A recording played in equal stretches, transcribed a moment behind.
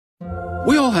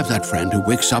We all have that friend who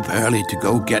wakes up early to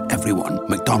go get everyone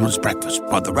McDonald's breakfast,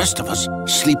 while the rest of us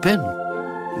sleep in.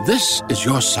 This is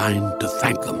your sign to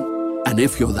thank them. And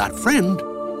if you're that friend,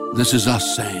 this is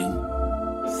us saying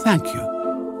thank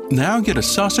you. Now get a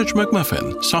sausage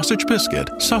McMuffin, sausage biscuit,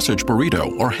 sausage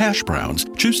burrito, or hash browns.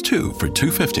 Choose 2 for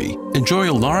 $2.50. Enjoy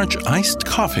a large iced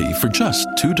coffee for just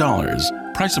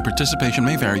 $2. Price and participation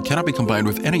may vary. Cannot be combined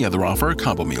with any other offer or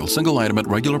combo meal. Single item at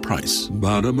regular price.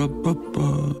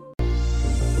 Ba-da-ba-ba-ba.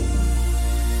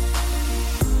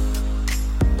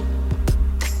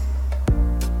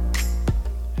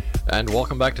 And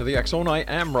welcome back to the X Zone. I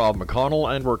am Rob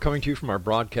McConnell, and we're coming to you from our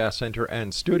broadcast center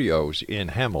and studios in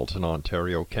Hamilton,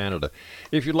 Ontario, Canada.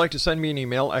 If you'd like to send me an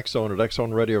email, xzone at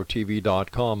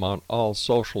xzoneradiotv.com, on all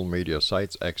social media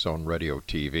sites, Xzone Radio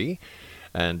TV.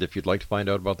 And if you'd like to find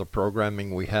out about the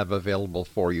programming we have available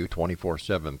for you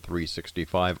 24/7,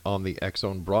 365 on the X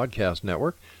Zone Broadcast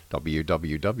Network,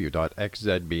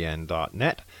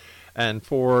 www.xzbn.net. And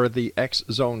for the X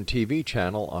Zone TV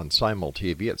channel on Simul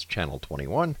TV, it's channel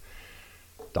 21.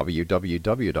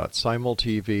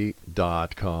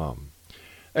 www.simultv.com.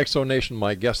 Exo Nation,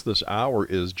 my guest this hour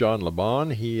is John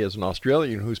LeBon. He is an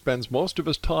Australian who spends most of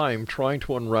his time trying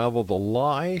to unravel the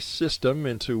lie system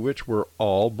into which we're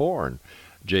all born.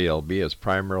 JLB is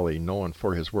primarily known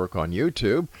for his work on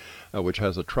YouTube, which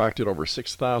has attracted over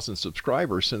 6,000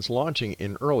 subscribers since launching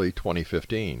in early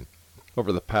 2015.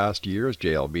 Over the past years,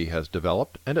 JLB has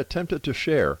developed and attempted to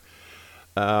share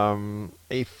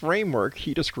a framework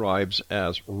he describes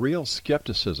as real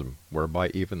skepticism, whereby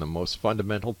even the most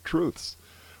fundamental truths,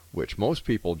 which most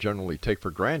people generally take for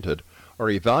granted, are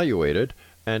evaluated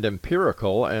and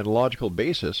empirical and logical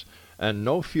basis, and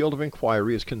no field of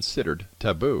inquiry is considered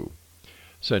taboo.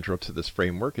 Central to this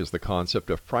framework is the concept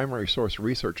of primary source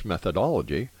research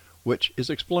methodology, which is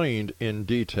explained in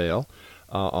detail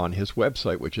on his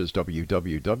website, which is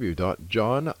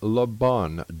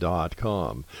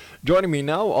www.johnlebon.com. Joining me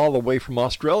now all the way from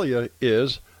Australia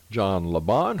is John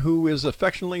LeBon, who is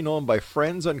affectionately known by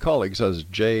friends and colleagues as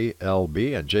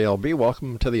JLB. And JLB,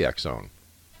 welcome to the X Zone.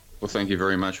 Well, thank you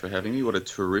very much for having me. What a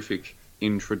terrific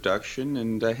introduction,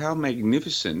 and how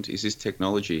magnificent is this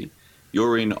technology.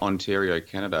 You're in Ontario,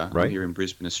 Canada. Right. I'm here in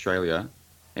Brisbane, Australia,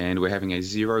 and we're having a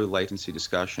zero latency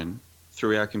discussion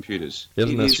through our computers. It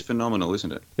is phenomenal,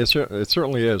 isn't it? It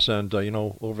certainly is. And,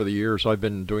 over the years, I've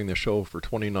been doing the show for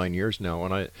 29 years now,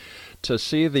 and to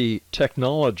see the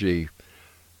technology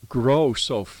grow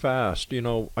so fast,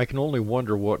 I can only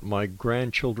wonder what my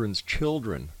grandchildren's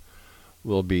children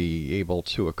will be able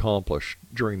to accomplish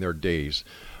during their days.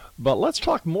 But let's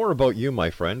talk more about you, my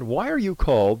friend. Why are you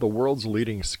called the world's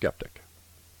leading skeptic?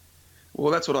 Well,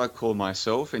 that's what I call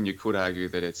myself, and you could argue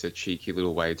that it's a cheeky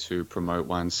little way to promote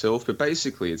oneself. But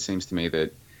basically, it seems to me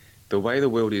that the way the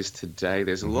world is today,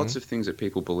 there's lots of things that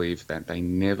people believe that they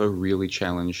never really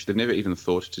challenge. They've never even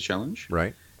thought to challenge.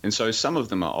 Right. And so some of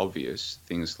them are obvious.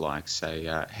 Things like, say,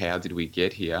 how did we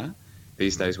get here?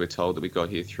 These days we're told that we got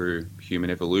here through human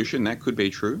evolution. That could be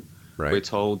true. Right. We're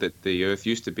told that the Earth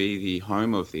used to be the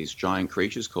home of these giant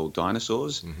creatures called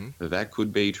dinosaurs. That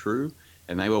could be true.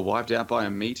 And they were wiped out by a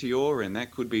meteor, and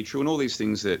that could be true. And all these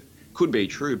things that could be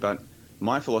true. But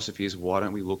my philosophy is, why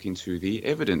don't we look into the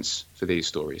evidence for these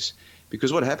stories?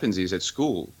 Because what happens is at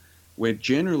school, we're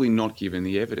generally not given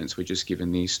the evidence. We're just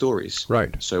given the stories.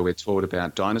 Right. So we're taught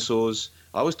about dinosaurs.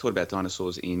 I was taught about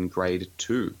dinosaurs in grade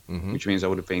 2, which means I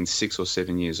would have been 6 or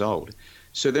 7 years old.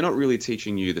 So they're not really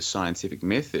teaching you the scientific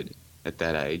method at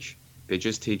that age. They're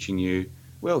just teaching you,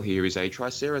 well, here is a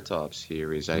Triceratops,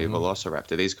 here is a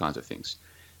Velociraptor, these kinds of things.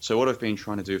 So what I've been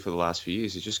trying to do for the last few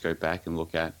years is just go back and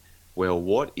look at, well,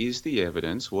 what is the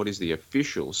evidence, what is the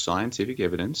official scientific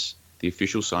evidence, the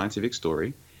official scientific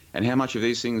story, and how much of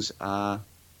these things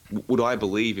would I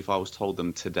believe if I was told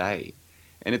them today?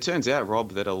 And it turns out,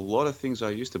 Rob, that a lot of things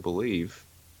I used to believe,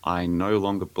 I no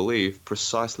longer believe,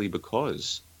 precisely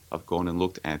because I've gone and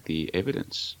looked at the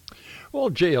evidence. Well,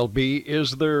 JLB,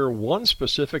 is there one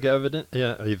specific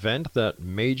event that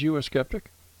made you a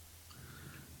skeptic?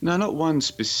 No, not one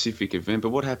specific event, but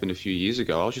what happened a few years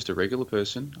ago, I was just a regular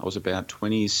person. I was about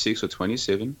 26 or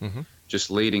 27,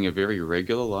 just leading a very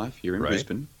regular life here in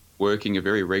Brisbane, working a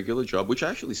very regular job, which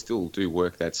I actually still do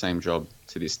work that same job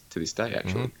to this day,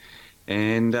 actually.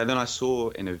 And then I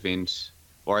saw an event,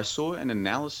 or I saw an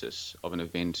analysis of an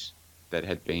event that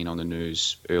had been on the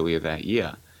news earlier that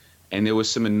year. And there were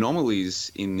some anomalies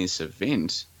in this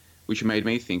event which made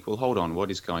me think, well, hold on,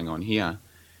 what is going on here?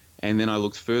 And then I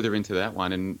looked further into that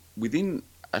one, and within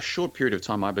a short period of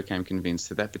time, I became convinced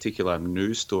that that particular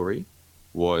news story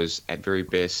was, at very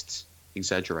best,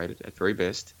 exaggerated, at very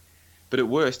best, but at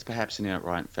worst, perhaps an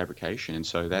outright fabrication. And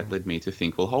so that led me to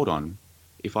think, well, hold on.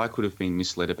 If I could have been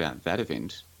misled about that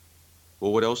event,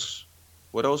 well, what else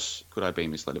could I be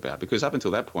misled about? Because up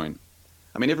until that point,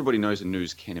 I mean, everybody knows the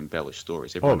news can embellish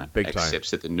stories. Everyone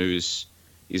accepts that the news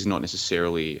is not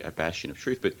necessarily a bastion of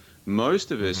truth, but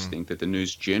most of us think that the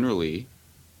news generally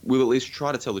will at least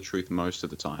try to tell the truth most of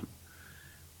the time.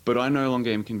 But I no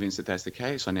longer am convinced that that's the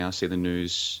case. I now see the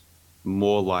news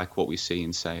more like what we see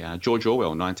in, say, George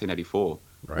Orwell, 1984,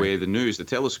 where the news, the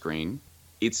telescreen,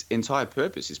 its entire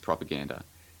purpose is propaganda.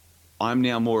 I'm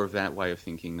now more of that way of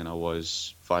thinking than I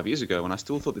was 5 years ago, and I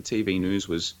still thought the TV news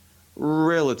was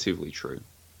relatively true.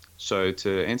 So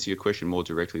to answer your question more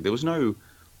directly, there was no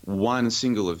one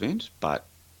single event, but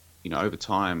over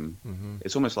time,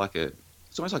 it's almost like a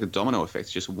domino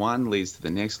effect. Just one leads to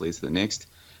the next,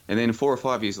 and then 4 or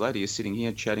 5 years later, you're sitting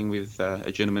here chatting with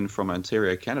a gentleman from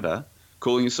Ontario, Canada,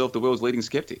 calling yourself the world's leading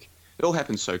skeptic. It all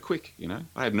happened so quick,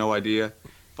 I had no idea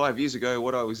 5 years ago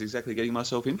what I was exactly getting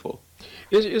myself in for.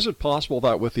 Is it possible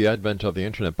that with the advent of the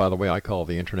internet, by the way, I call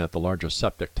the internet the largest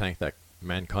septic tank that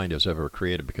mankind has ever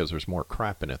created because there's more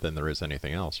crap in it than there is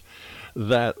anything else,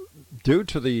 that due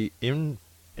to the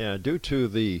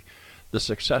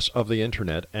success of the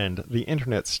internet and the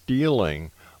internet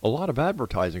stealing a lot of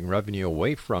advertising revenue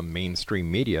away from mainstream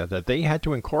media, that they had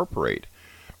to incorporate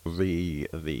the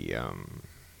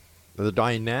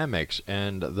dynamics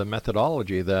and the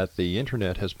methodology that the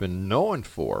internet has been known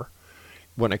for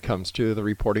when it comes to the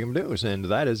reporting of news, and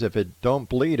that is, if it don't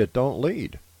bleed, it don't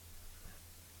lead.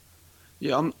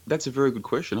 Yeah, that's a very good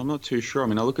question. I'm not too sure. I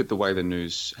mean, I look at the way the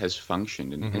news has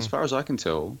functioned, and as far as I can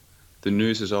tell, the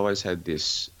news has always had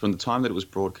this, from the time that it was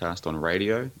broadcast on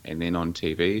radio and then on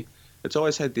TV, it's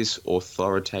always had this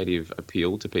authoritative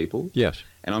appeal to people. Yes.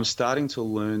 And I'm starting to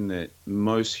learn that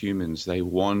most humans, they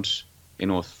want an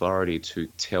authority to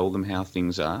tell them how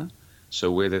things are.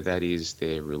 So whether that is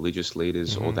their religious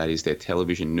leaders or that is their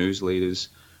television news leaders,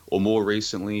 or more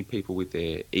recently, people with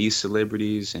their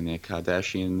e-celebrities and their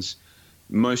Kardashians,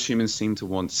 most humans seem to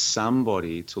want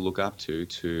somebody to look up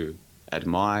to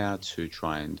admire, to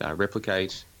try and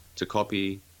replicate, to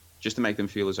copy, just to make them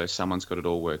feel as though someone's got it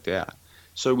all worked out.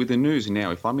 So with the news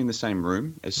now, if I'm in the same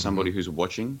room as somebody who's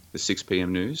watching the 6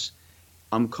 p.m. news,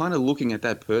 I'm kind of looking at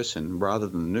that person rather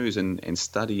than the news and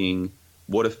studying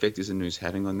what effect is the news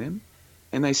having on them.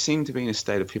 And they seem to be in a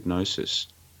state of hypnosis.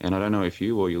 And I don't know if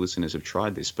you or your listeners have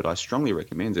tried this, but I strongly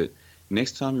recommend it.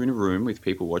 Next time you're in a room with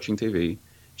people watching TV,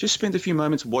 just spend a few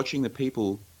moments watching the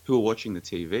people who are watching the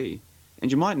TV.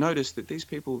 And you might notice that these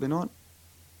people, they're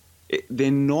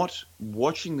not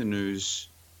watching the news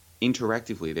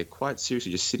interactively. They're quite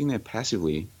seriously just sitting there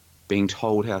passively being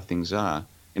told how things are.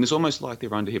 And it's almost like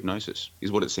they're under hypnosis,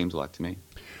 is what it seems like to me.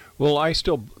 Well, I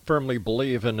still firmly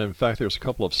believe, and in fact there's a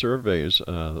couple of surveys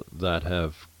that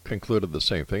have concluded the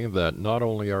same thing, that not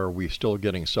only are we still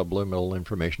getting subliminal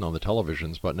information on the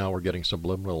televisions, but now we're getting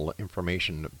subliminal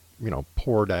information,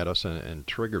 poured at us and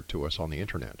triggered to us on the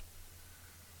internet.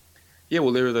 Yeah,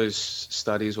 well, there are those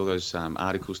studies or those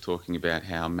articles talking about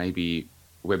how maybe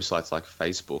websites like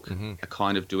Facebook are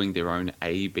kind of doing their own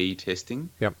A/B testing.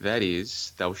 Yep. That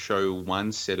is, they'll show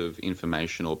one set of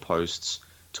information or posts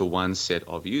to one set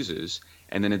of users,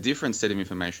 and then a different set of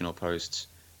information or posts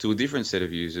to a different set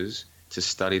of users to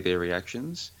study their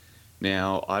reactions.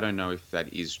 Now, I don't know if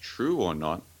that is true or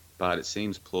not, but it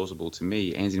seems plausible to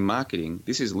me. And in marketing,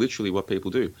 this is literally what people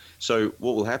do. So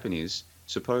what will happen is,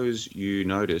 suppose your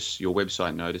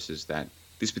website notices that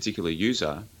this particular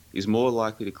user is more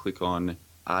likely to click on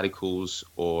articles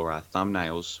or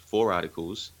thumbnails for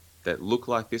articles that look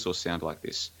like this or sound like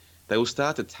this. They will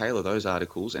start to tailor those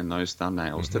articles and those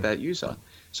thumbnails to that user.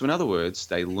 So in other words,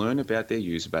 they learn about their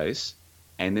user base,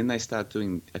 and then they start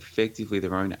doing effectively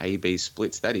their own A/B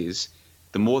splits. That is,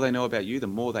 the more they know about you, the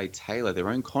more they tailor their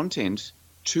own content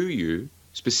to you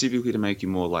specifically to make you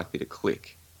more likely to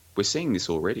click. We're seeing this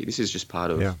already. This is just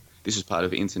part of this is part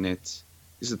of internet.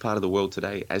 This is part of the world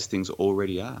today, as things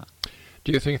already are.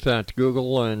 Do you think that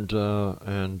Google and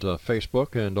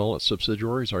Facebook and all its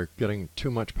subsidiaries are getting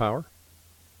too much power?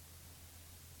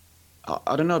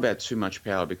 I don't know about too much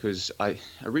power, because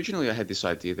originally I had this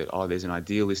idea that, there's an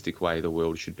idealistic way the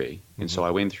world should be. And so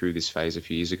I went through this phase a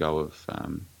few years ago of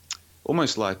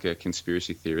almost like a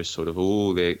conspiracy theorist sort of,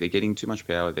 they're getting too much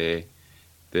power there.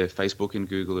 The Facebook and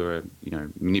Google are,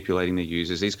 manipulating their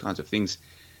users, these kinds of things.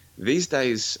 These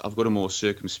days, I've got a more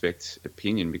circumspect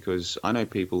opinion, because I know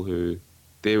people who,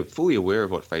 they're fully aware of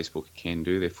what Facebook can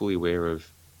do. They're fully aware of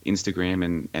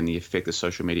Instagram and the effect that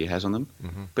social media has on them,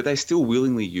 but they still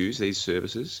willingly use these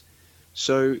services.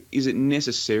 So is it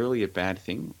necessarily a bad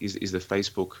thing? Is the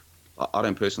Facebook I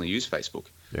don't personally use Facebook.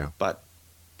 Yeah. But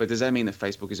does that mean that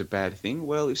Facebook is a bad thing?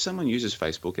 Well, if someone uses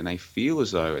Facebook and they feel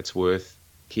as though it's worth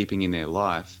keeping in their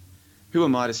life, who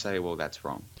am I to say, well, that's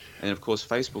wrong? And of course,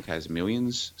 Facebook has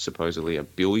millions, supposedly 1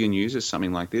 billion users,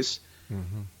 something like this.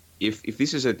 Mm-hmm. If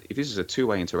this is a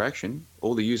two-way interaction,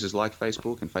 all the users like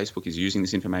Facebook, and Facebook is using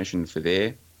this information for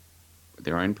their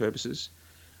own purposes,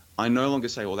 I no longer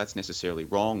say, well, that's necessarily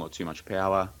wrong or too much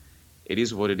power. It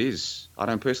is what it is. I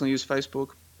don't personally use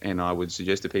Facebook, and I would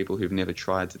suggest to people who've never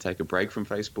tried to take a break from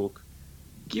Facebook,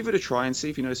 give it a try and see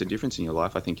if you notice a difference in your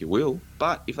life. I think you will.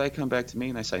 But if they come back to me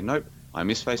and they say, nope, I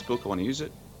miss Facebook, I want to use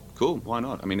it, cool, why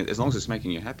not? I mean, as long as it's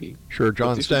making you happy. Sure,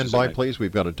 John, stand by, please.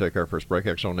 We've got to take our first break.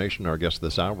 X Zone Nation, our guest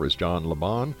this hour is John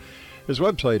Laban. His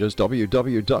website is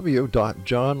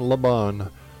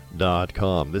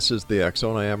www.johnlaban.com. This is the X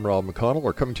Zone. I am Rob McConnell.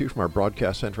 We're coming to you from our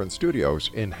broadcast center and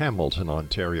studios in Hamilton,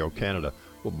 Ontario, Canada.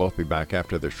 We'll both be back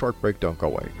after this short break. Don't go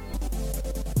away.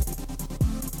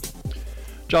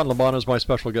 John Laban is my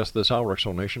special guest this hour. X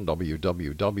Zone Nation,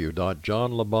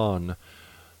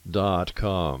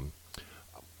 www.johnlaban.com.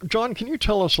 John, can you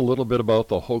tell us a little bit about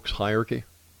the hoax hierarchy?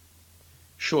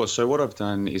 Sure. So what I've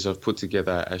done is I've put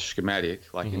together a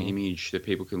schematic, like an image that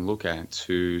people can look at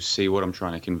to see what I'm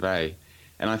trying to convey.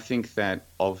 And I think that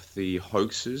of the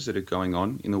hoaxes that are going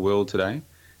on in the world today,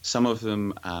 some of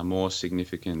them are more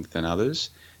significant than others.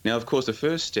 Now, of course, the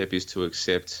first step is to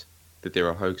accept that there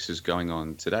are hoaxes going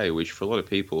on today, which for a lot of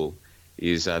people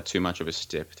is too much of a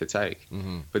step to take.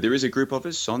 But there is a group of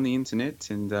us on the internet,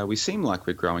 and we seem like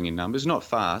we're growing in numbers, not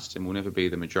fast, and we'll never be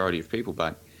the majority of people,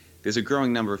 but there's a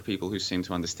growing number of people who seem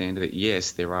to understand that,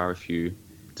 yes, there are a few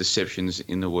deceptions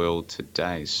in the world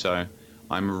today. So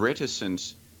I'm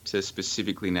reticent to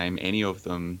specifically name any of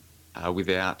them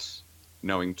without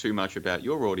knowing too much about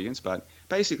your audience, but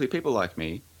basically people like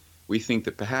me, we think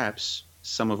that perhaps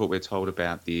some of what we're told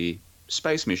about the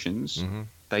space missions,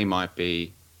 they might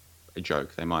be a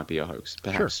joke, they might be a hoax,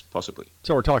 perhaps, possibly.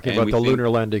 So we're talking about the lunar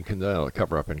landing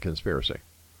cover-up and conspiracy.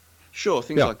 Sure,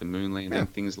 things like the moon landing,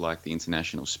 things like the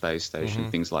International Space Station,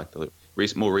 things like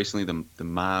more recently the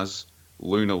Mars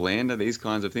lunar lander, these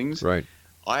kinds of things. Right.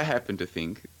 I happen to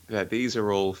think that these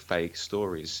are all fake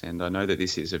stories, and I know that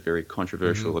this is a very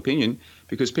controversial opinion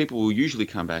because people will usually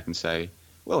come back and say,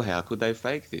 well, how could they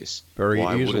fake this?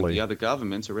 Why wouldn't the other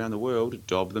governments around the world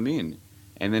dob them in?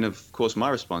 And then, of course, my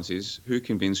response is, who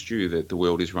convinced you that the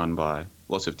world is run by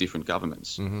lots of different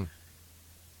governments?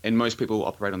 And most people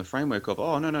operate on the framework of,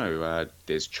 oh, no,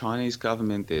 there's Chinese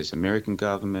government, there's American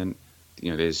government,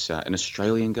 there's an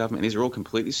Australian government. These are all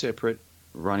completely separate,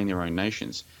 running their own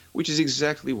nations, which is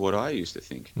exactly what I used to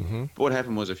think. But what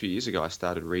happened was a few years ago, I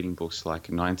started reading books like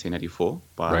 1984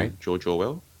 by George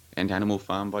Orwell, and Animal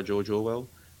Farm by George Orwell,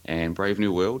 and Brave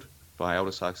New World by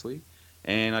Aldous Huxley.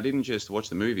 And I didn't just watch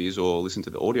the movies or listen to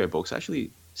the audiobooks. I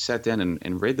actually sat down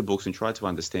and read the books and tried to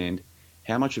understand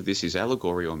how much of this is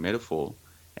allegory or metaphor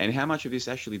and how much of this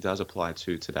actually does apply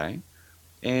to today.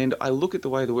 And I look at the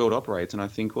way the world operates and I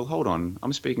think, well, hold on,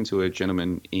 I'm speaking to a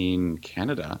gentleman in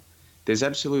Canada. There's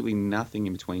absolutely nothing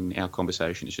in between our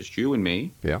conversation. It's just you and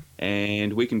me. Yeah.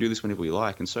 And we can do this whenever we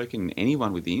like. And so can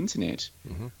anyone with the internet.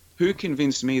 Who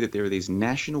convinced me that there are these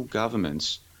national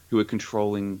governments who are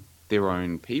controlling their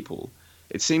own people?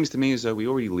 It seems to me as though we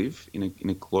already live in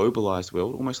a globalized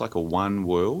world, almost like a one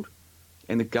world.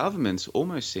 And the governments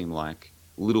almost seem like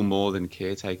little more than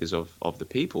caretakers of the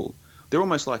people. They're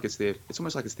almost like it's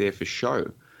almost like it's there for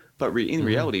show. But in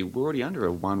reality, we're already under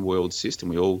a one world system.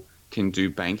 We all can do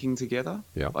banking together.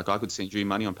 Yeah. Like I could send you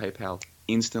money on PayPal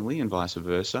instantly and vice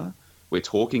versa. We're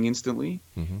talking instantly.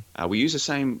 We use the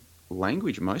same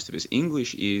language, most of us.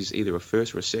 English is either a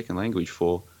first or a second language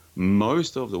for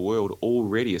most of the world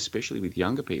already, especially with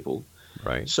younger people.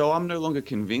 Right. So I'm no longer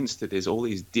convinced that there's all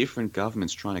these different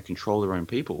governments trying to control their own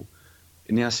people.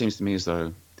 It now seems to me as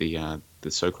though the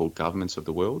so-called governments of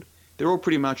the world, they're all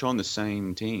pretty much on the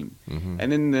same team.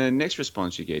 And then the next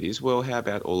response you get is, well, how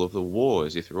about all of the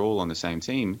wars? If they're all on the same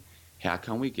team, how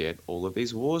can we get all of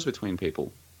these wars between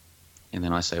people? And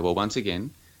then I say, well, once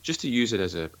again, just to use it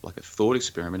as a thought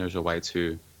experiment, as a way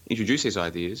to introduce these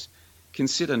ideas,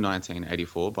 consider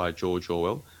 1984 by George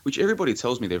Orwell, which everybody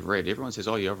tells me they've read. Everyone says,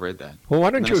 oh, yeah, I've read that. Well, why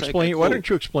don't you explain? Why don't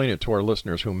you explain it to our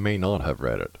listeners who may not have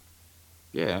read it?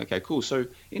 Yeah, okay, cool. So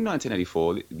in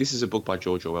 1984, this is a book by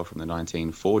George Orwell from the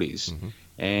 1940s,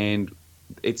 and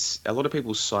it's a lot of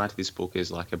people cite this book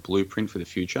as like a blueprint for the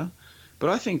future, but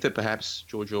I think that perhaps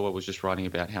George Orwell was just writing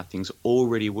about how things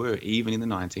already were, even in the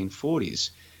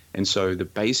 1940s. And so the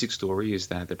basic story is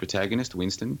that the protagonist,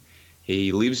 Winston,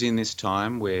 he lives in this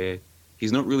time where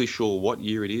he's not really sure what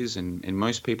year it is, and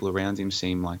most people around him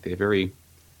seem like they're very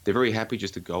They're very happy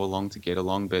just to go along to get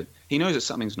along, but he knows that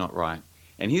something's not right.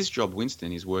 And his job,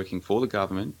 Winston, is working for the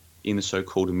government in the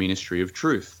so-called Ministry of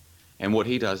Truth. And what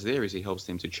he does there is he helps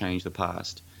them to change the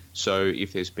past. So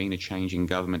if there's been a change in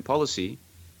government policy,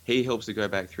 he helps to go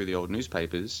back through the old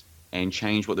newspapers and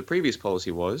change what the previous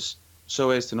policy was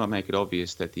so as to not make it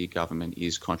obvious that the government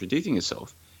is contradicting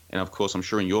itself. And of course, I'm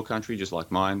sure in your country, just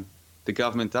like mine, the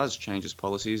government does change its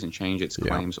policies and change its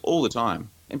claims all the time.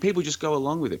 And people just go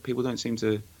along with it. People don't seem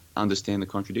to understand the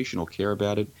contradiction or care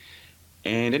about it.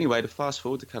 And anyway, to fast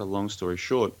forward, to cut a long story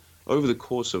short, over the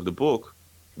course of the book,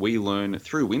 we learn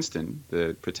through Winston,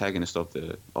 the protagonist of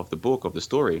the book, of the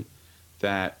story,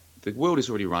 that the world is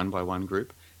already run by one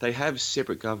group. They have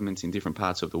separate governments in different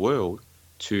parts of the world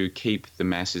to keep the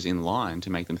masses in line,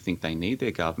 to make them think they need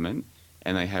their government.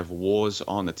 And they have wars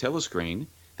on the telescreen.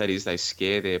 That is, they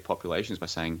scare their populations by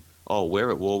saying, oh,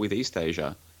 we're at war with East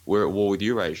Asia. We're at war with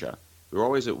Eurasia. We're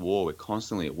always at war. We're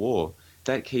constantly at war.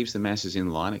 That keeps the masses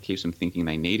in line. It keeps them thinking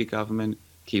they need a government,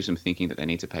 keeps them thinking that they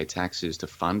need to pay taxes to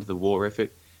fund the war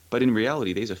effort. But in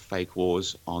reality, these are fake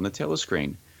wars on the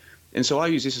telescreen. And so I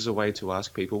use this as a way to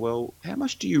ask people, well, how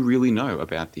much do you really know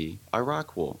about the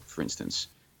Iraq War, for instance?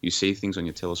 You see things on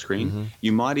your telescreen. Mm-hmm.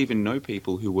 You might even know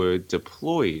people who were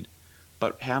deployed,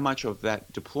 but how much of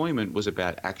that deployment was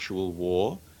about actual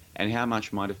war and how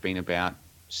much might have been about,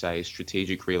 say,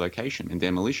 strategic relocation and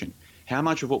demolition? How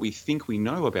much of what we think we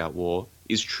know about war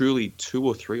is truly two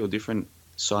or three or different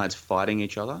sides fighting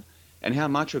each other? And how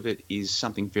much of it is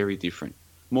something very different,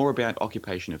 more about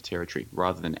occupation of territory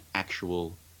rather than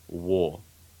actual war?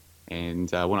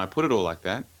 And when I put it all like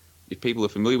that, if people are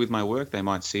familiar with my work, they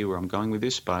might see where I'm going with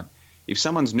this. But if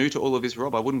someone's new to all of this,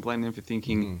 Rob, I wouldn't blame them for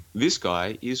thinking this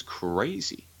guy is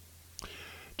crazy.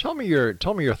 Tell me your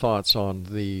thoughts on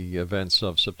the events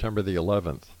of September the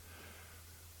 11th,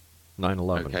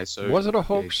 9/11. Okay, so was it a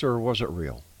hoax or was it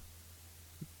real?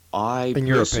 I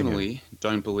personally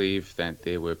don't believe that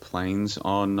there were planes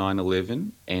on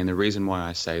 9/11, and the reason why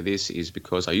I say this is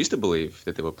because I used to believe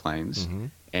that there were planes,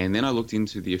 and then I looked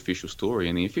into the official story,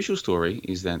 and the official story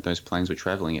is that those planes were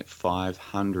traveling at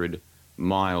 500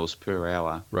 miles per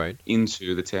hour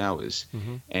into the towers.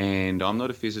 And I'm not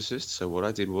a physicist, so what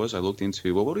I did was I looked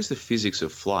into, well, what is the physics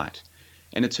of flight?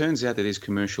 And it turns out that these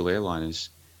commercial airliners,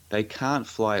 they can't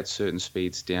fly at certain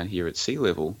speeds down here at sea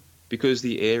level because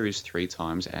the air is 3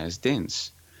 times as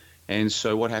dense. And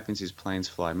so what happens is planes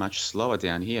fly much slower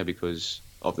down here because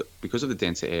of the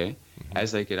denser air.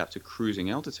 As they get up to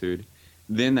cruising altitude,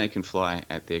 then they can fly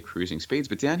at their cruising speeds.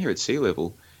 But down here at sea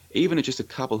level, even at just a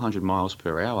couple hundred miles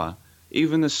per hour,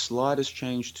 even the slightest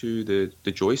change to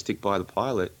the joystick by the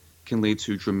pilot can lead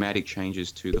to dramatic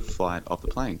changes to the flight of the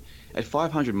plane. At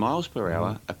 500 miles per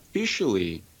hour,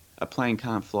 officially, a plane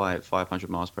can't fly at 500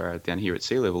 miles per hour down here at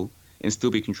sea level and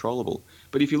still be controllable.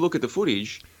 But if you look at the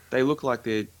footage, they look like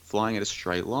they're flying at a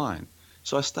straight line.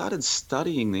 So I started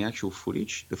studying the actual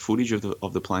footage, the footage of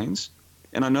the planes,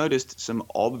 and I noticed some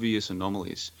obvious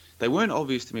anomalies. They weren't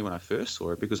obvious to me when I first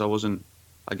saw it because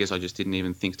I guess I just didn't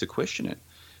even think to question it.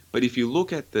 But if you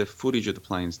look at the footage of the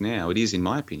planes now, it is, in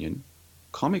my opinion,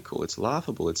 comical. It's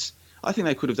laughable. I think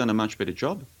they could have done a much better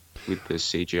job with the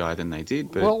CGI than they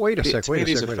did. But well, wait a sec.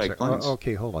 Planes.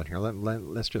 Okay, hold on here.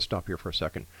 Let's just stop here for a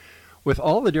second. With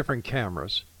all the different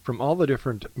cameras from all the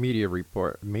different media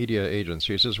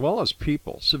agencies, as well as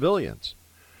people, civilians,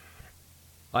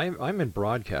 I'm in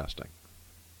broadcasting,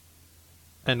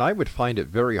 and I would find it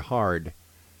very hard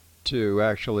to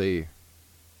actually.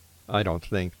 I don't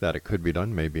think that it could be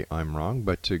done. Maybe I'm wrong,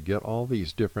 but to get all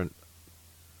these different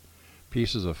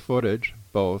pieces of footage,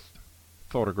 both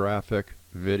photographic,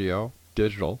 video,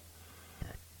 digital,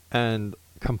 and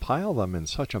compile them in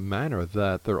such a manner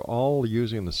that they're all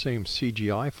using the same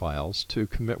CGI files to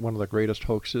commit one of the greatest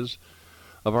hoaxes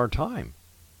of our time.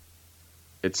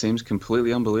 It seems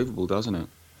completely unbelievable, doesn't it?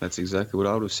 That's exactly what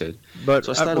I would have said. But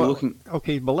so I started looking.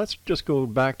 Okay, but let's just go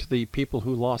back to the people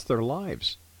who lost their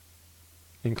lives,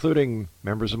 including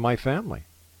members of my family.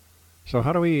 So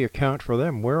how do we account for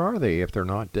them? Where are they if they're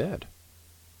not dead?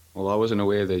 Well, I wasn't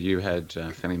aware that you had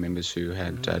family members who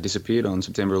had disappeared on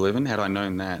September 11. Had I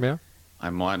known that, I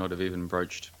might not have even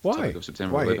broached the topic of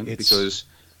September 11 because...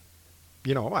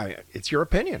 it's your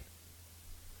opinion.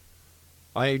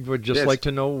 I would just like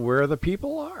to know where the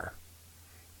people are.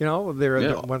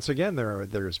 Once again,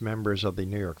 there's members of the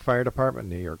New York Fire Department,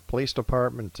 New York Police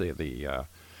Department, the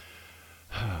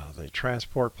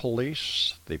Transport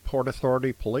Police, the Port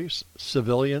Authority Police,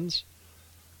 civilians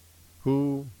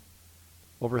who...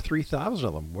 Over 3,000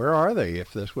 of them. Where are they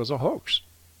if this was a hoax?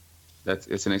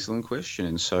 It's an excellent question.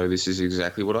 And so this is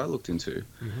exactly what I looked into.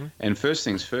 And first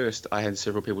things first, I had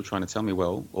several people trying to tell me,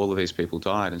 well, all of these people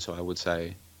died. And so I would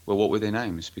say, well, what were their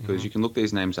names? Because you can look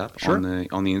these names up on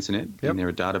the internet, and there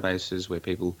are databases where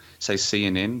people, say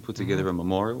CNN, put together a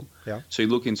memorial. So you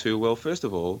look into, well, first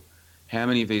of all, how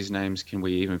many of these names can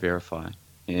we even verify?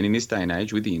 And in this day and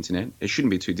age with the internet, it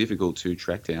shouldn't be too difficult to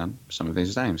track down some of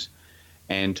these names.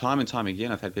 And time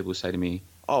again, I've had people say to me,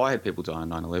 oh, I had people die on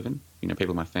 9/11,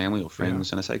 people in my family or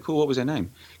friends. And I say, cool, what was their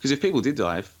name? Because if people did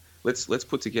die, let's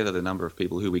put together the number of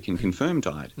people who we can confirm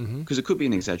died, because it could be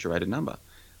an exaggerated number.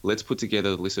 Let's put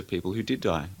together the list of people who did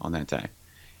die on that day.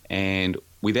 And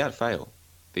without fail,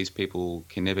 these people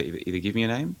can never either give me a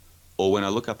name, or when I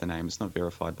look up the name, it's not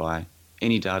verified by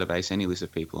any database, any list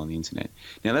of people on the internet.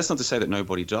 Now, that's not to say that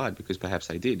nobody died, because perhaps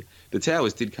they did. The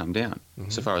towers did come down,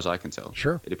 so far as I can tell.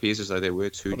 Sure. It appears as though there were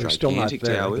two gigantic still not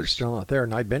there. towers. They're still not there,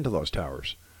 and I've been to those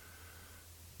towers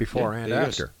before and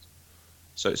after.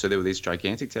 So there were these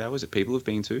gigantic towers that people have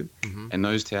been to, and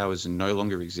those towers no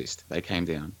longer exist. They came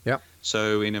down. Yep.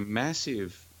 So in a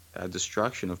massive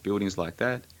destruction of buildings like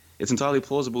that, it's entirely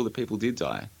plausible that people did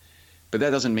die. But that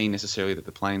doesn't mean necessarily that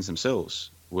the planes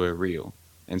themselves were real.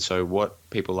 And so what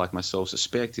people like myself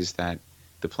suspect is that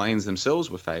the planes themselves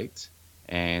were faked,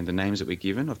 and the names that were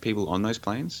given of people on those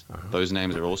planes, those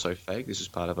names are also fake. This is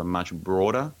part of a much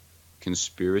broader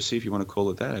conspiracy, if you want to call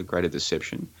it that, a greater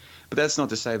deception. But that's not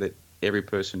to say that every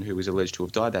person who was alleged to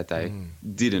have died that day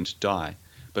didn't die.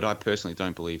 But I personally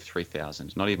don't believe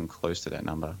 3,000, not even close to that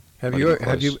number. Have you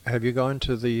gone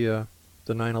to the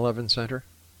 9/11 Center?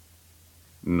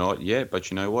 Not yet, but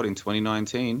you know what? In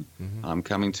 2019, I'm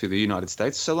coming to the United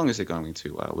States, so long as they're going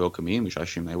to welcome me in, which I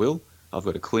assume they will. I've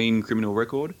got a clean criminal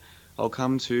record. I'll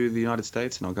come to the United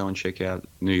States and I'll go and check out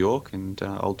New York, and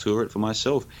I'll tour it for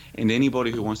myself. And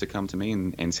anybody who wants to come to me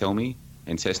and tell me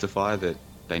and testify that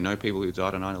they know people who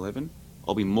died on 9/11,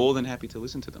 I'll be more than happy to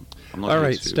listen to them. All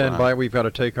right, stand by. We've got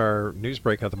to take our news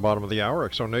break at the bottom of the hour.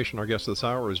 Exonation, our guest this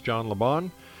hour is John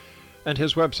LeBon, and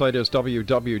his website is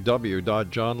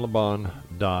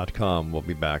www.johnlebon.com. We'll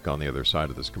be back on the other side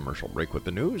of this commercial break with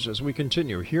the news as we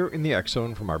continue here in the X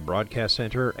Zone from our broadcast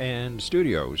center and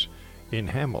studios in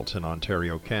Hamilton,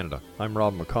 Ontario, Canada. I'm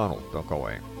Rob McConnell. Don't go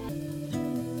away.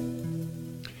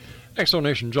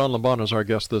 Exonation, John LeBon is our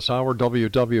guest this hour,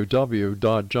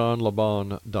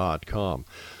 www.johnlebon.com.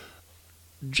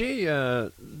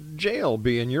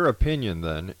 JLB, in your opinion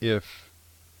then, if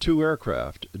two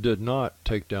aircraft did not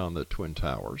take down the Twin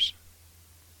Towers,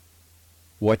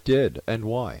 what did and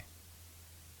why?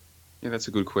 Yeah, that's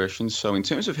a good question. So in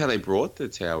terms of how they brought the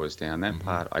towers down, that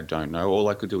part I don't know. All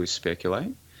I could do is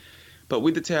speculate. But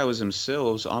with the towers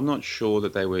themselves, I'm not sure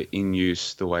that they were in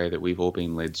use the way that we've all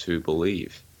been led to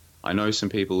believe. I know some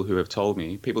people who have told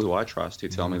me, people who I trust, who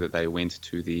tell me that they went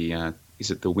to the, is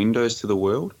it the Windows to the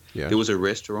World? Yes. There was a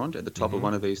restaurant at the top of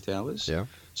one of these towers. Yeah.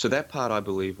 So that part, I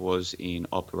believe, was in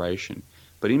operation.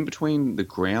 But in between the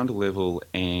ground level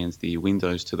and the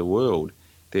Windows to the World,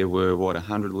 there were,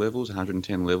 100 levels,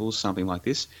 110 levels, something like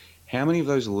this. How many of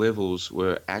those levels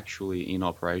were actually in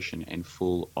operation and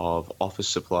full of office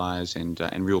supplies and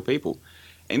real people?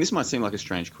 And this might seem like a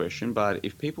strange question, but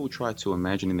if people try to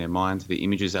imagine in their mind the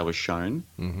images that were shown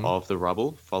of the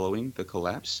rubble following the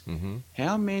collapse,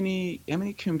 how many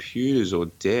computers or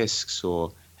desks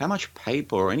or how much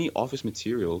paper or any office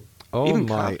material, even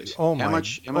carpet, how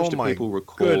much do people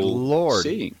recall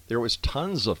seeing? There was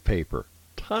tons of paper.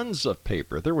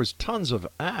 There was tons of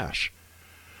ash.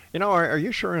 You know, are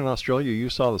you sure in Australia you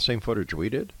saw the same footage we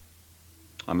did?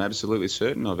 I'm absolutely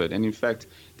certain of it. And in fact,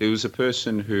 there was a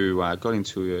person who got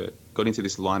into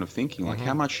this line of thinking, like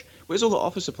where's all the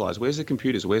office supplies? Where's the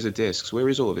computers? Where's the desks? Where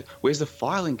is all of it? Where's the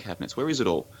filing cabinets? Where is it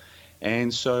all?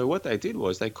 And so what they did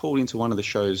was they called into one of the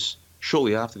shows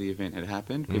shortly after the event had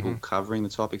happened, people covering the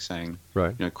topic saying,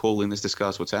 call in, let's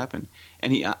discuss what's happened.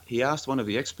 And he asked one of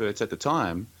the experts at the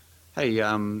time, hey,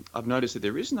 I've noticed that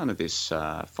there is none of this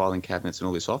filing cabinets and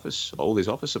all these office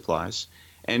supplies.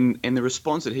 And the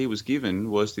response that he was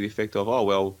given was to the effect of, oh,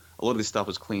 well, a lot of this stuff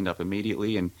was cleaned up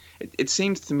immediately. And it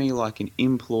seems to me like an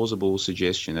implausible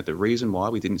suggestion that the reason why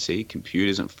we didn't see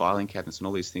computers and filing cabinets and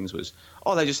all these things was,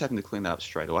 oh, they just happened to clean that up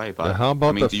straight away. But how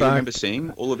about do you remember seeing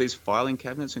all of these filing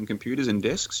cabinets and computers and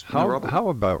desks? How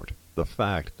about the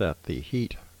fact that the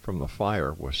heat from the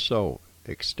fire was so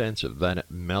extensive that it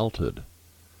melted?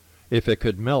 If it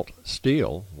could melt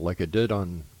steel, like it did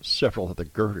on several of the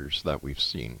girders that we've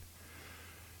seen,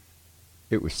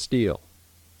 it was steel.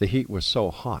 The heat was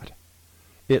so hot.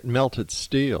 It melted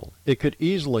steel. It could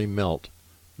easily melt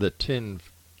the tin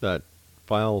that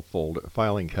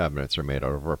filing cabinets are made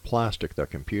out of, or plastic that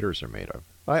computers are made of.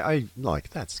 I like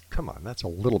come on, that's a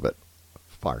little bit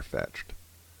far-fetched.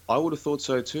 I would have thought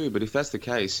so too, but if that's the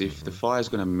case, if the fire is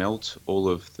going to melt all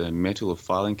of the metal of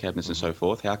filing cabinets and so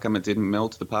forth, how come it didn't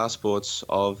melt the passports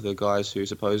of the guys who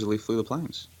supposedly flew the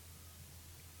planes?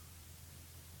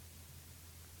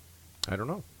 I don't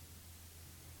know.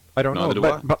 I don't Neither know. do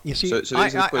I. But you see, so these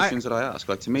are the questions that I ask.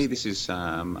 Like, to me, this is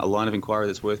a line of inquiry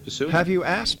that's worth pursuing. Have you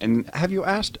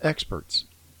asked experts?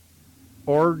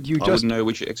 Or you just... I wouldn't know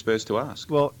which experts to ask.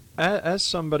 Well, as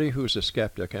somebody who's a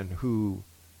skeptic and who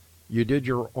you did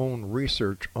your own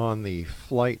research on the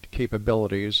flight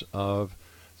capabilities of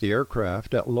the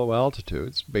aircraft at low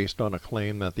altitudes based on a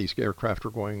claim that these aircraft are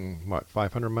going,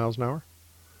 500 miles an hour?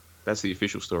 That's the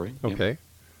official story. Okay. Yep.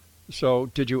 So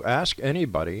did you ask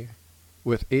anybody who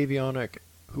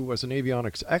was an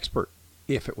avionics expert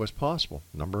if it was possible?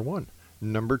 Number one.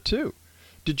 Number two,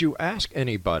 did you ask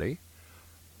anybody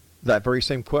that very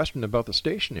same question about the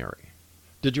stationary?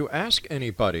 Did you ask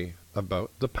anybody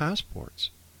about the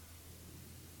passports?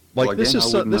 Like, well, again, I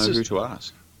wouldn't know who to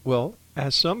ask. Well,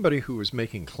 as somebody who is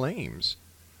making claims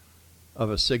of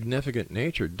a significant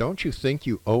nature, don't you think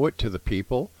you owe it to the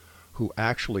people who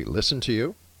actually listen to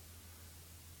you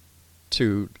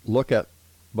to look at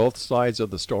both sides of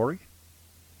the story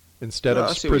instead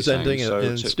of presenting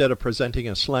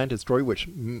a slanted story, which,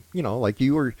 like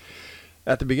you were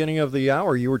at the beginning of the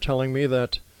hour, you were telling me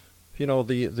that,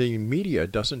 the media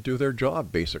doesn't do their job,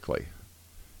 basically.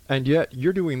 And yet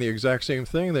you're doing the exact same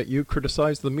thing that you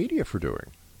criticize the media for doing.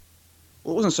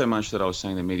 Well, it wasn't so much that I was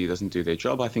saying the media doesn't do their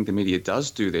job. I think the media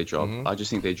does do their job. Mm-hmm. I just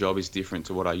think their job is different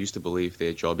to what I used to believe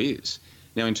their job is.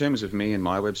 Now, in terms of me and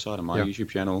my website and my YouTube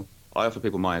channel, I offer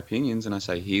people my opinions and I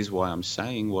say, here's why I'm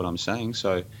saying what I'm saying.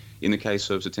 So in the case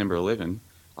of September 11,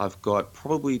 I've got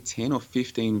probably 10 or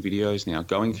 15 videos now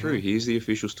going through. Here's the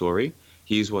official story.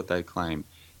 Here's what they claim.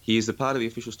 Here's the part of the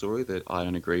official story that I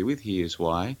don't agree with. Here's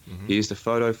why. Here's the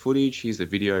photo footage. Here's the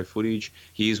video footage.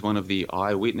 Here's one of the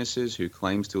eyewitnesses who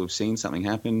claims to have seen something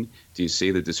happen. Do you see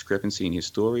the discrepancy in his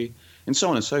story? And so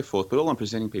on and so forth. But all I'm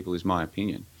presenting people is my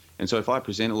opinion. And so if I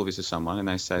present all of this to someone and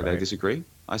they say they disagree,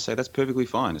 I say that's perfectly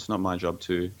fine. It's not my job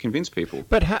to convince people.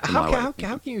 But how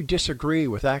can you disagree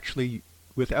without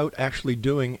actually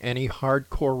doing any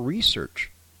hardcore research?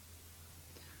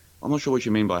 I'm not sure what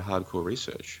you mean by hardcore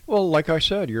research. Well, like I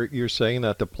said, you're saying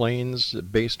that the planes,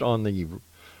 based on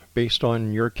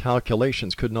your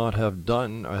calculations, could not have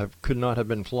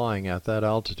been flying at that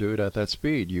altitude, at that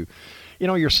speed.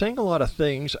 You're saying a lot of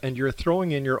things, and you're throwing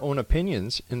in your own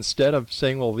opinions instead of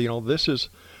saying, well, this is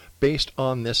based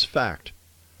on this fact.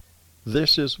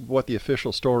 This is what the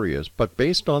official story is. But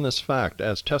based on this fact,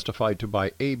 as testified to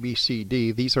by A, B, C,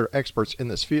 D, these are experts in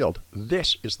this field.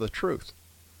 This is the truth,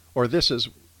 or this is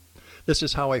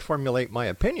how I formulate my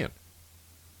opinion.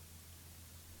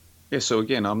 Yeah, so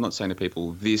again, I'm not saying to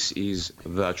people, this is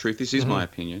the truth, this is my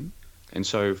opinion. And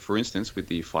so, for instance, with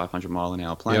the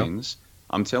 500-mile-an-hour planes,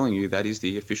 I'm telling you that is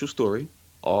the official story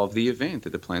of the event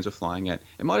that the planes were flying at.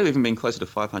 It might have even been closer to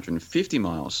 550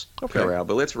 miles per hour,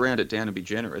 but let's round it down and be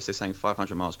generous. They're saying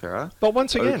 500 miles per hour. But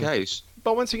once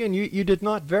again, you did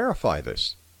not verify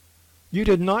this. You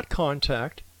did not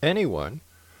contact anyone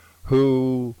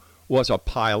who was a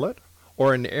pilot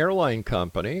or an airline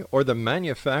company or the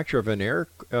manufacturer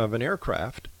of an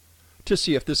aircraft to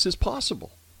see if this is possible.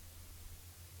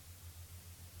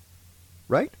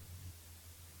 Right?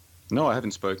 No, I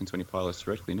haven't spoken to any pilots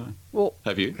directly, no. Well,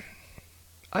 have you?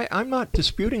 I'm not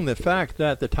disputing the fact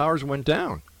that the towers went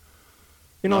down.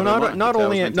 Not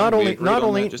only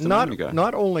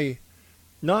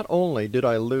did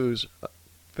I lose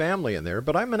family in there,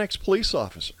 but I'm an ex-police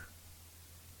officer.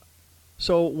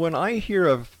 So when I hear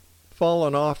of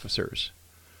fallen officers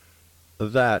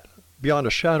that, beyond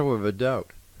a shadow of a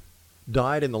doubt,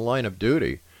 died in the line of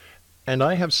duty, and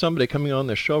I have somebody coming on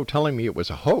the show telling me it was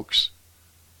a hoax,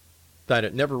 that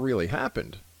it never really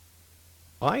happened,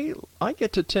 I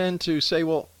get to tend to say,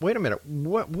 well, wait a minute,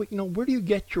 where do you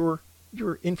get your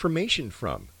information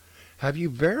from? Have you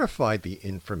verified the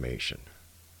information?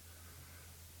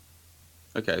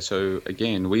 Okay, so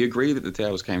again, we agree that the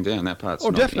towers came down. That part's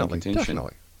not in contention.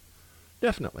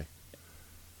 Definitely.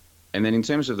 And then in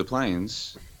terms of the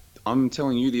planes, I'm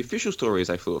telling you the official story is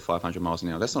they flew at 500 miles an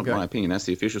hour. That's not my opinion. That's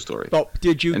the official story. Well,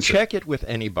 did you check it with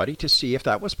anybody to see if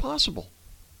that was possible?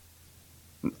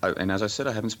 And as I said,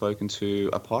 I haven't spoken to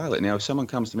a pilot. Now, if someone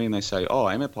comes to me and they say, oh,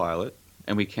 I'm a pilot,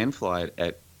 and we can fly it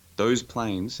at those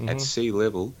planes at sea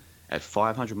level at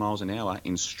 500 miles an hour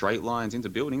in straight lines into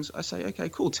buildings, I say, okay,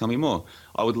 cool, tell me more.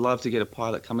 I would love to get a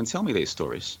pilot come and tell me these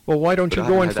stories. Well, why don't you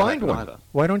go and find one?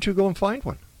 Why don't you go and find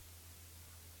one?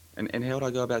 And how would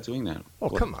I go about doing that? Oh,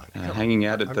 come on. Hanging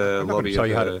out at the lobby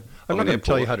of I'm not going to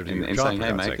tell you how to do your and job. saying,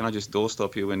 hey, mate, can I just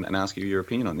doorstop you and ask you your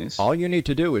opinion on this? All you need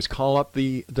to do is call up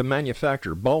the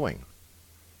manufacturer, Boeing,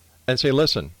 and say,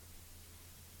 listen,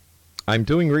 I'm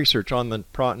doing research on the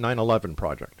 9/11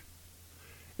 project.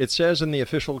 It says in the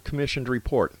official commissioned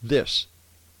report,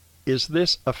 is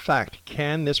this a fact?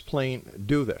 Can this plane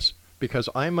do this? Because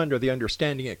I'm under the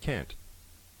understanding it can't.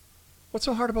 What's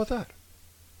so hard about that?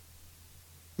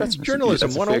 That's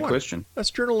journalism 101. That's a fair question. That's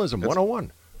journalism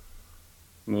 101.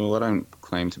 Well, I don't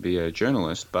claim to be a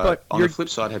journalist, but on the flip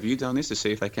side, have you done this to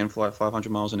see if they can fly at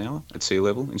 500 miles an hour at sea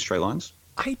level in straight lines?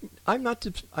 I'm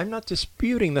not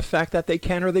disputing the fact that they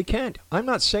can or they can't. I'm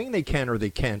not saying they can or they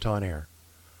can't on air.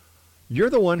 You're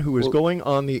the one who is going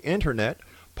on the internet,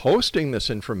 posting this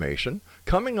information,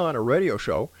 coming on a radio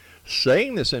show,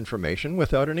 saying this information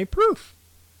without any proof.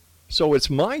 So it's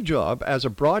my job as a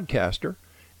broadcaster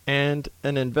and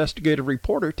an investigative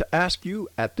reporter to ask you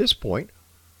at this point,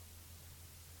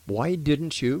 why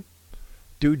didn't you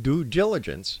do due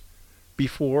diligence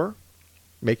before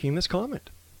making this comment?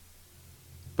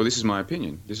 Well, this is my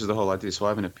opinion. This is the whole idea. So I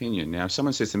have an opinion. Now, if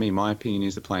someone says to me, my opinion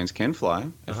is the planes can fly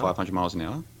at 500 miles an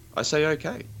hour, I say,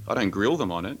 okay. I don't grill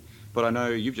them on it, but I know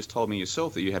you've just told me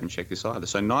yourself that you haven't checked this either.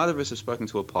 So neither of us have spoken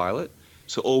to a pilot.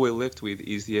 So all we're left with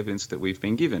is the evidence that we've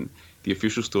been given, the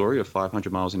official story of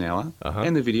 500 miles an hour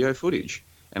and the video footage.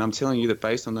 And I'm telling you that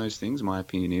based on those things, my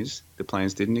opinion is the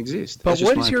planes didn't exist. But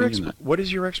what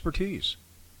is your expertise?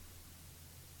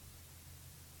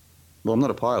 Well, I'm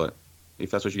not a pilot,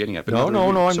 if that's what you're getting at. But no,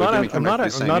 I'm not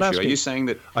asking. Are you saying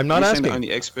that that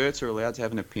only experts are allowed to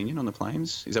have an opinion on the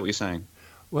planes? Is that what you're saying?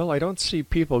 Well, I don't see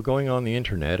people going on the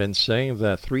internet and saying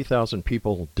that 3,000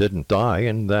 people didn't die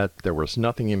and that there was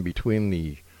nothing in between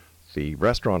the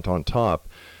restaurant on top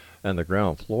and the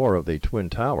ground floor of the Twin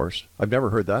Towers. I've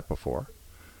never heard that before.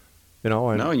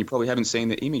 No, and you probably haven't seen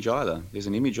the image either. There's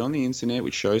an image on the internet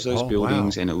which shows those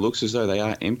buildings, and it looks as though they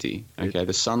are empty. Okay,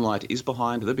 the sunlight is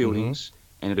behind the buildings,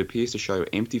 and it appears to show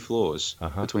empty floors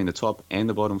between the top and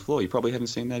the bottom floor. You probably haven't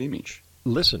seen that image.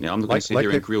 Listen, now I'm not going to sit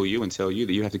here and grill you and tell you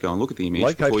that you have to go and look at the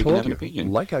image before you can have an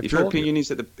opinion. If your opinion is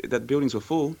that the buildings were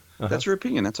full, that's your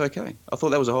opinion. That's okay. I thought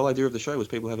that was the whole idea of the show, was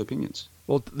people have opinions.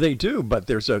 Well, they do, but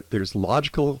there's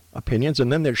logical opinions,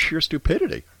 and then there's sheer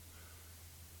stupidity.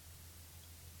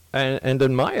 And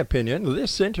in my opinion,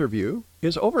 this interview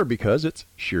is over because it's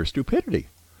sheer stupidity.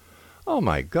 Oh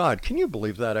my God, can you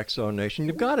believe that, Exo Nation?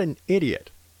 You've got an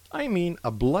idiot, I mean a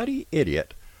bloody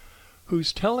idiot,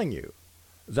 who's telling you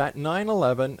that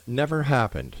 9/11 never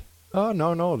happened. Oh,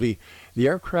 no, the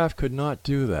aircraft could not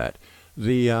do that.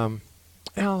 Where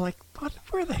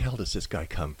the hell does this guy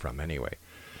come from anyway?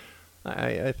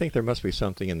 I think there must be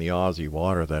something in the Aussie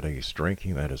water that he's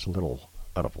drinking that is a little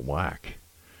out of whack.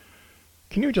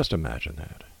 Can you just imagine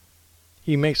that?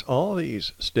 He makes all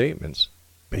these statements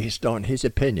based on his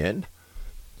opinion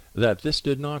that this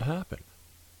did not happen.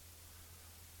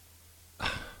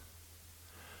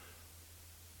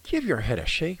 Give your head a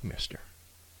shake, mister.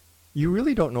 You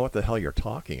really don't know what the hell you're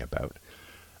talking about.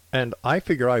 And I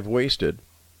figure I've wasted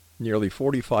nearly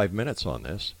 45 minutes on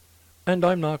this, and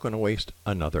I'm not going to waste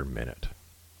another minute.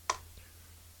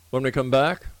 When we come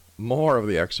back, more of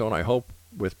the X-Zone, I hope,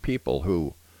 with people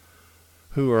who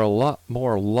are a lot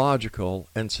more logical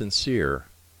and sincere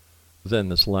than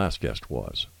this last guest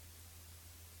was.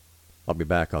 I'll be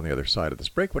back on the other side of this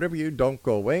break. Whatever you, don't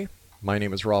go away. My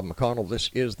name is Rob McConnell. This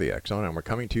is the X-Zone, and we're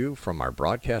coming to you from our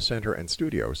broadcast center and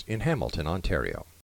studios in Hamilton, Ontario.